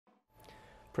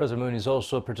President Moon is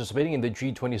also participating in the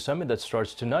G20 summit that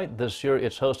starts tonight. This year,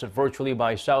 it's hosted virtually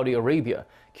by Saudi Arabia.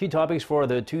 Key topics for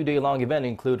the two-day-long event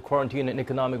include quarantine and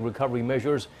economic recovery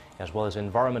measures, as well as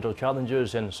environmental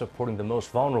challenges and supporting the most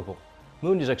vulnerable.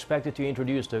 Moon is expected to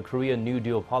introduce the Korean New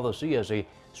Deal policy as a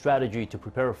strategy to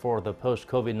prepare for the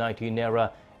post-COVID-19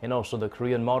 era and also the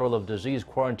Korean model of disease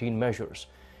quarantine measures.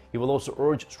 He will also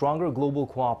urge stronger global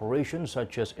cooperation,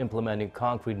 such as implementing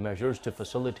concrete measures to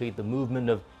facilitate the movement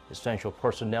of essential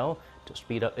personnel to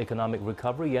speed up economic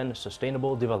recovery and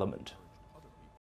sustainable development.